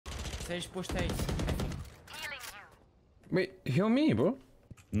Sage pushed A. Wait, heal me, bro.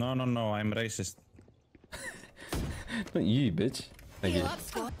 No, I'm racist. Not you, bitch. Thank you.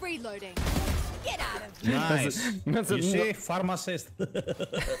 Reloading. Get out of Nice. You see, pharmacist.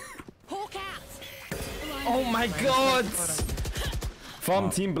 Hawk out. Oh my god! Farm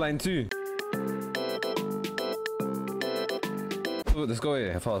team blind too. Let's go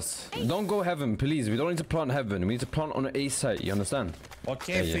here fast. Don't go heaven, please. We don't need to plant heaven. We need to plant on an A site. You understand?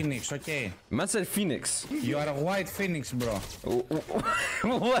 Okay, yeah. Phoenix. Okay. Man said Phoenix. You are a white Phoenix, bro.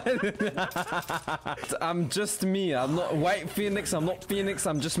 What? I'm just me. I'm not white Phoenix. I'm not Phoenix.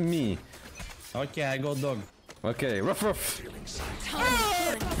 I'm just me. Okay, I go dog. Okay, rough.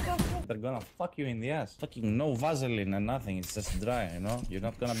 They're gonna fuck you in the ass. Fucking no Vaseline and nothing. It's just dry, you know? You're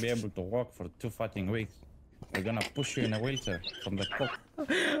not gonna be able to walk for 2 fucking weeks. They're gonna push you in a wheelchair from the top.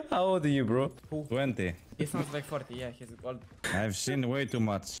 How old are you, bro? 20. He sounds like 40, yeah, he's old. I've seen way too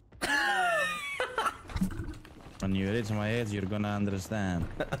much. When you reach my age, you're gonna understand.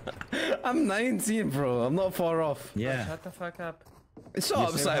 I'm 19, bro. I'm not far off. Yeah. Shut the fuck up. Shut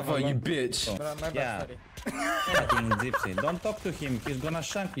up, Cypher, you bitch. Bro, my bad, Yeah. sorry. Fucking gypsy. Don't talk to him. He's gonna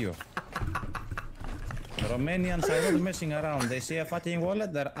shank you. Romanians are not messing around. They see a fucking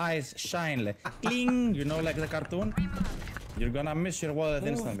wallet, their eyes shine like cling, you know, like the cartoon. You're gonna miss your wallet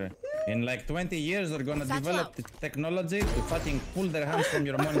instantly. In like 20 years, they're gonna develop the technology to fucking pull their hands from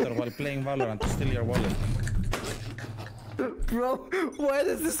your monitor while playing Valorant to steal your wallet. Bro, why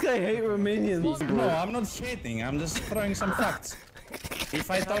does this guy hate Romanians? No, I'm not hating. I'm just throwing some facts. If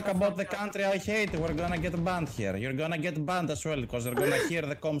I talk about the country I hate, we're gonna get banned here. You're gonna get banned as well, because they're gonna hear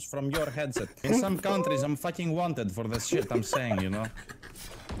the comms from your headset. In some countries, I'm fucking wanted for the shit I'm saying, you know?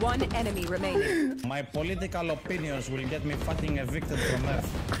 One enemy remaining. My political opinions will get me fucking evicted from Earth.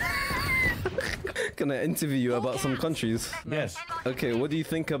 Can I interview you about some countries? Yes. Okay, what do you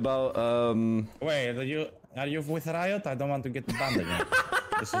think about, Wait, are you with Riot? I don't want to get banned again.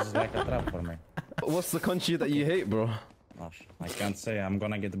 This is like a trap for me. what's the country that you hate, bro? Gosh, I can't say. I'm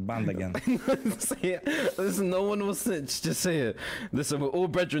gonna get banned again. Say it. Listen, no one will snitch. Just say it. Listen, we're all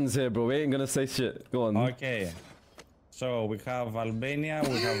brethren here, bro. We ain't gonna say shit. Go on. Okay. So we have Albania,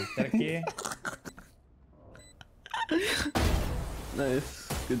 we have Turkey. Nice.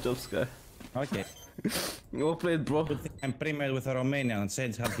 Good job, Sky. Okay. Well played, bro. I'm pre-made with a Romanian and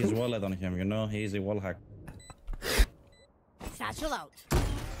Sage had his wallet on him, you know? He's a wall hack. Satchel out.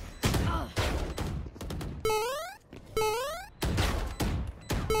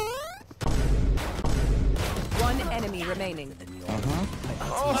 One enemy remaining.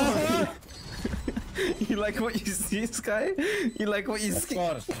 Oh. You like what you see, Sky? You like what you see? Of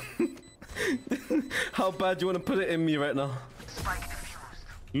course. How bad do you want to put it in me right now?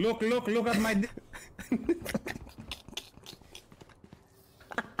 Look at my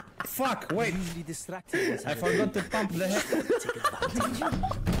Fuck, wait. I forgot to pump the head.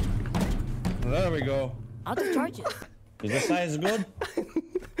 There we go. Out of charges. Is the size good?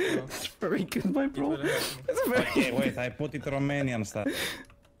 It's very good, my bro. It's very Okay, wait, I put it Romanian style.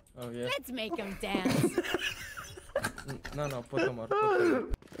 Oh yeah. Let's make them dance. No, put more.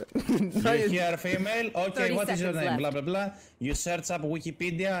 You hear female? Okay, 30 what is your seconds name? left. Blah, blah, blah. You search up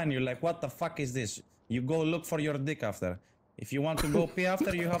Wikipedia and you're like, what the fuck is this? You go look for your dick after. If you want to go pee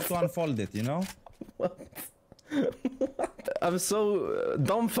after, you have to unfold it, you know? What? I'm so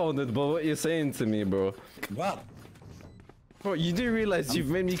dumbfounded by what you're saying to me, bro. What? Bro, you do realize you've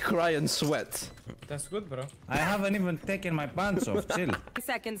made me cry and sweat. That's good, bro. I haven't even taken my pants off, chill.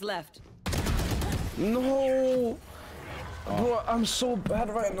 Seconds left. No! Bro, I'm so bad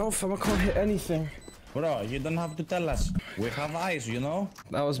right now, fam. I can't hit anything. Bro, you don't have to tell us. We have eyes, you know?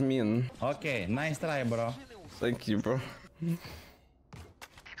 That was mean. Okay, nice try, bro. Thank you, bro.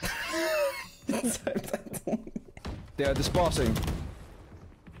 They are dispersing.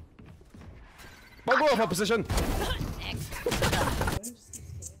 But go off our position!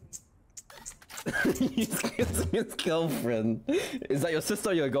 He's kissing his girlfriend. Is that your sister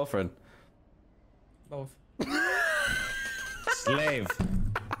or your girlfriend? Both. Slave.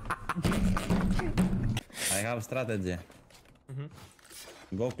 I have strategy.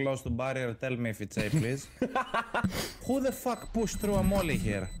 Go close to barrier, tell me if it's safe, please. Who the fuck pushed through a molly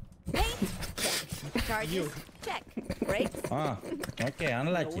here? Check. Charges. Check. Brakes. Ah, okay,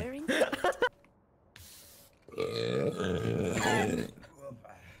 unlucky. Wearing.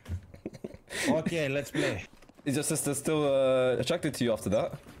 Okay, let's play. Is your sister still attracted to you after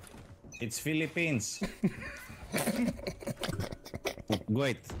that? It's Philippines.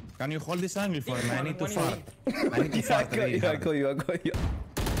 Wait, can you hold this angle for me? I need to fart. I need to fart really I hard. got you.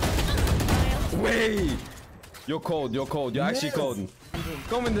 Wait! You're cold, you're actually cold.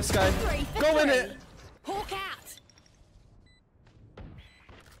 Go in this guy. Three for Go in three. it. Hawk out.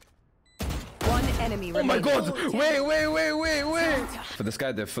 One enemy Oh my remaining. god! Wait! For the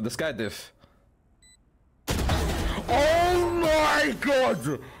sky diff, for the sky diff. Oh my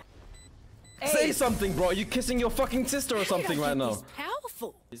god! Say something, bro. Are you kissing your fucking sister or something right now? He's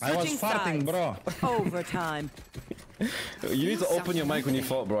powerful. I was Switching farting, sides. bro. Overtime. You need to open your mic when you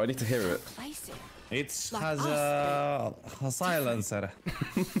fart, bro. I need to hear it. Place it. It Like has a silencer.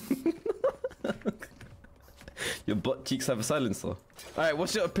 Your butt cheeks have a silencer. Alright,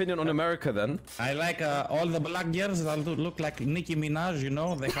 what's your opinion on America then? I like all the black girls that look like Nicki Minaj, you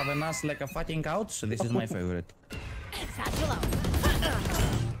know? They have an ass like a fucking couch. This is my favorite. Satchel out.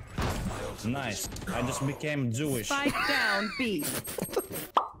 Nice. I just became Jewish. Spike down B.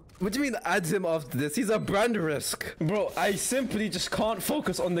 What do you mean add him after this? He's a brand risk. Bro, I simply just can't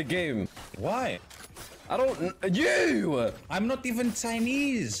focus on the game. Why? I don't... You! I'm not even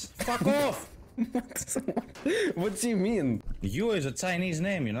Chinese. Fuck off. What do you mean? You is a Chinese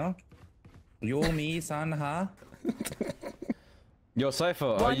name, you know? You, me, San, Ha. Yo, Cypher,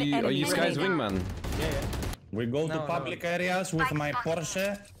 are One you enemy Sky's remaining. wingman? We go to No, public areas with my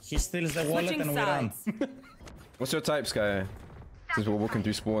Porsche. He steals the wallet Switching and we run. sides. What's your type, Sky? Since we're walking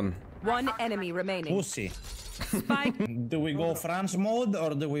through spawn. One enemy remaining. Pussy. Spike. Do we go France mode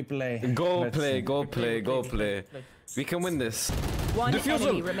or do we play? Go Let's play, see. go play, go play. We can win this. One Diffuser.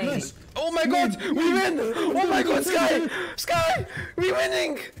 enemy remaining. Nice. Oh my god, we win! Oh my god, Sky! Sky! We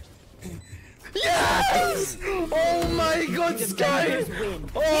winning! Yes! Oh my god, Sky! Defenders win.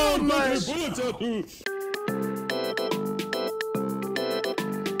 Oh my... Bullets out.